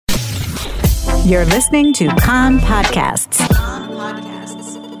You're listening to Kan Podcasts.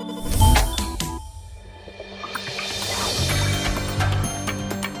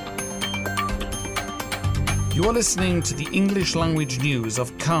 You are listening to the English language news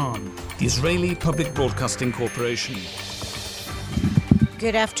of Kan, the Israeli Public Broadcasting Corporation.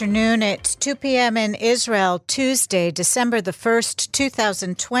 Good afternoon. It's 2 p.m. in Israel, Tuesday, December the 1st,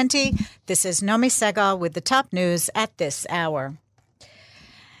 2020. This is Nomi Segal with the top news at this hour.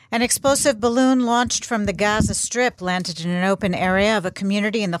 An explosive balloon launched from the Gaza Strip landed in an open area of a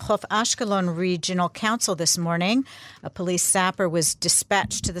community in the Chof Ashkelon Regional Council this morning. A police sapper was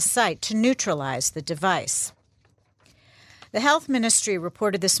dispatched to the site to neutralize the device. The Health Ministry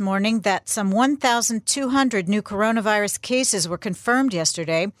reported this morning that some 1,200 new coronavirus cases were confirmed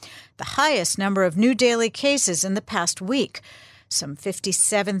yesterday, the highest number of new daily cases in the past week. Some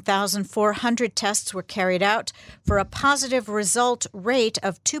 57,400 tests were carried out for a positive result rate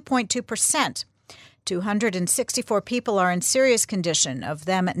of 2.2%. 264 people are in serious condition. Of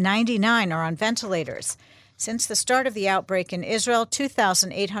them, 99 are on ventilators. Since the start of the outbreak in Israel,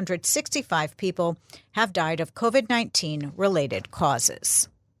 2,865 people have died of COVID-19 related causes.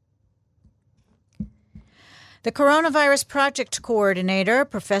 The Coronavirus Project Coordinator,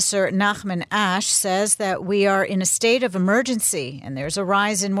 Professor Nachman Ash, says that we are in a state of emergency and there's a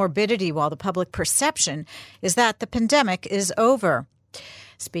rise in morbidity while the public perception is that the pandemic is over.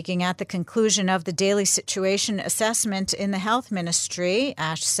 Speaking at the conclusion of the daily situation assessment in the Health Ministry,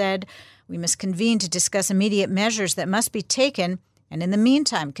 Ash said, "We must convene to discuss immediate measures that must be taken and in the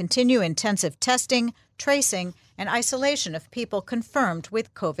meantime continue intensive testing, tracing, and isolation of people confirmed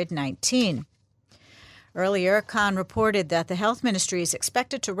with COVID-19. Earlier, Kan reported that the Health Ministry is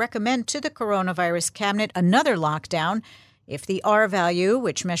expected to recommend to the Coronavirus Cabinet another lockdown if the R value,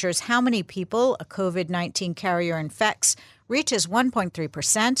 which measures how many people a COVID-19 carrier infects, reaches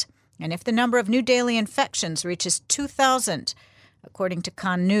 1.3%, and if the number of new daily infections reaches 2,000. According to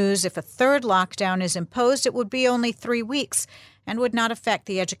Kan News, if a third lockdown is imposed, it would be only 3 weeks and would not affect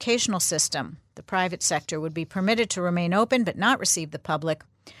the educational system. The private sector would be permitted to remain open but not receive the public.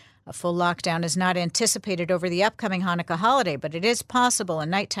 A full lockdown is not anticipated over the upcoming Hanukkah holiday, but it is possible a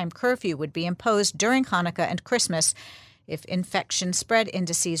nighttime curfew would be imposed during Hanukkah and Christmas if infection spread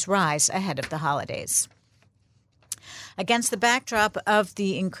indices rise ahead of the holidays. Against the backdrop of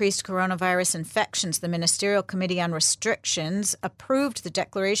the increased coronavirus infections, the Ministerial Committee on Restrictions approved the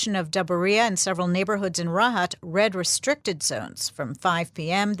declaration of Dabaria and several neighborhoods in Rahat red restricted zones from 5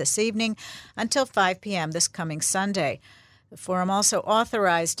 p.m. this evening until 5 p.m. this coming Sunday. The forum also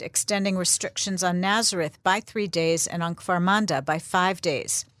authorized extending restrictions on Nazareth by 3 days and on Kfar Manda by 5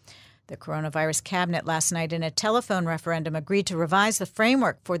 days. The Coronavirus Cabinet last night in a telephone referendum agreed to revise the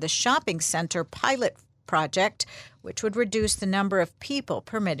framework for the shopping center pilot project, which would reduce the number of people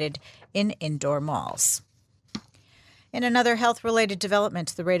permitted in indoor malls. In another health-related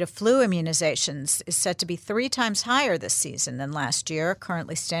development, the rate of flu immunizations is set to be 3 times higher this season than last year,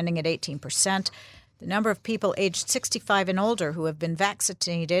 currently standing at 18%. The number of people aged 65 and older who have been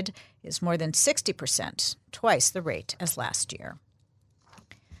vaccinated is more than 60%, twice the rate as last year.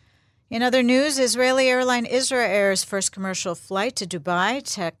 In other news, Israeli airline Israel's first commercial flight to Dubai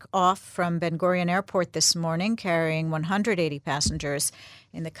took off from Ben Gurion Airport this morning, carrying 180 passengers.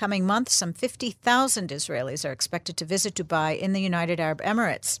 In the coming months, some 50,000 Israelis are expected to visit Dubai in the United Arab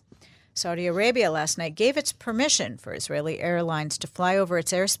Emirates. Saudi Arabia last night gave its permission for Israeli airlines to fly over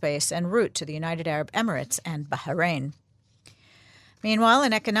its airspace en route to the United Arab Emirates and Bahrain. Meanwhile,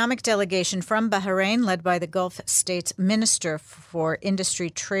 an economic delegation from Bahrain, led by the Gulf States Minister for Industry,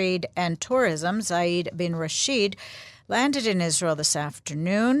 Trade and Tourism, Zayed bin Rashid, landed in Israel this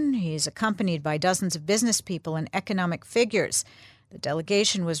afternoon. He's accompanied by dozens of business people and economic figures. The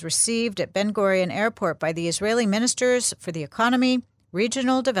delegation was received at Ben Gurion Airport by the Israeli ministers for the economy,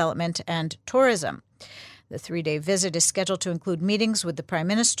 regional development, and tourism. The 3-day visit is scheduled to include meetings with the Prime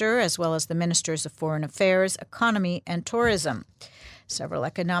Minister as well as the Ministers of Foreign Affairs, Economy, and Tourism. Several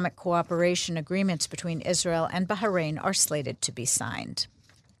economic cooperation agreements between Israel and Bahrain are slated to be signed.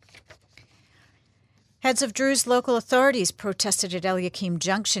 Heads of Druze local authorities protested at Eliakim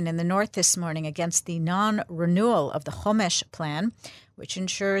Junction in the north this morning against the non-renewal of the Chomesh plan, which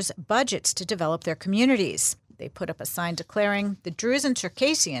ensures budgets to develop their communities. They put up a sign declaring the Druze and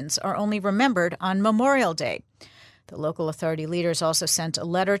Circassians are only remembered on Memorial Day. The local authority leaders also sent a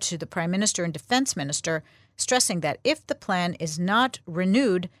letter to the Prime Minister and Defense Minister stressing that if the plan is not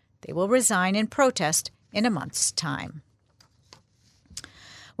renewed, they will resign in protest in a month's time.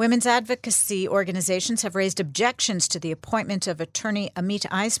 Women's advocacy organizations have raised objections to the appointment of attorney Amit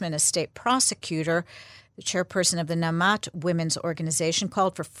Eisman as state prosecutor. The The chairperson of the Namat Women's Organization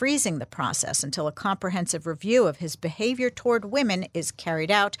called for freezing the process until a comprehensive review of his behavior toward women is carried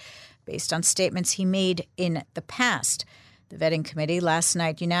out based on statements he made in the past. The vetting committee last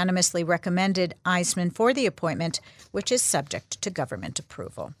night unanimously recommended Eisman for the appointment, which is subject to government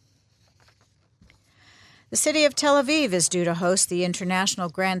approval. The city of Tel Aviv is due to host the International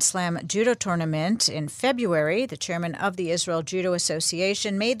Grand Slam Judo Tournament in February. The chairman of the Israel Judo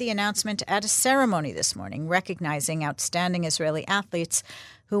Association made the announcement at a ceremony this morning recognizing outstanding Israeli athletes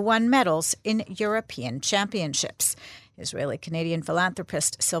who won medals in European championships. Israeli-Canadian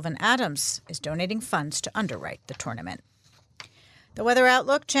philanthropist Sylvan Adams is donating funds to underwrite the tournament. The weather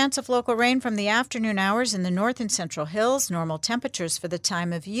outlook: chance of local rain from the afternoon hours in the north and central hills. Normal temperatures for the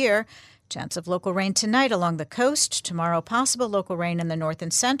time of year. Chance of local rain tonight along the coast. Tomorrow, possible local rain in the north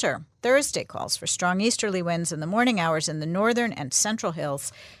and center. Thursday calls for strong easterly winds in the morning hours in the northern and central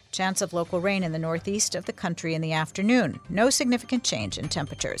hills. Chance of local rain in the northeast of the country in the afternoon. No significant change in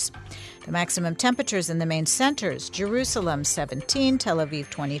temperatures. The maximum temperatures in the main centers: Jerusalem 17, Tel Aviv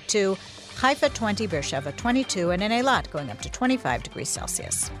 22, Haifa 20, Beersheba 22, and in Eilat going up to 25 degrees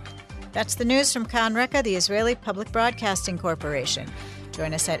Celsius. That's the news from Kan Reka, the Israeli Public Broadcasting Corporation.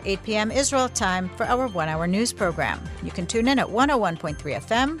 Join us at 8 p.m. Israel time for our one-hour news program. You can tune in at 101.3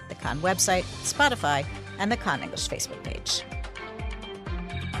 FM, the Kan website, Spotify, and the Kan English Facebook page.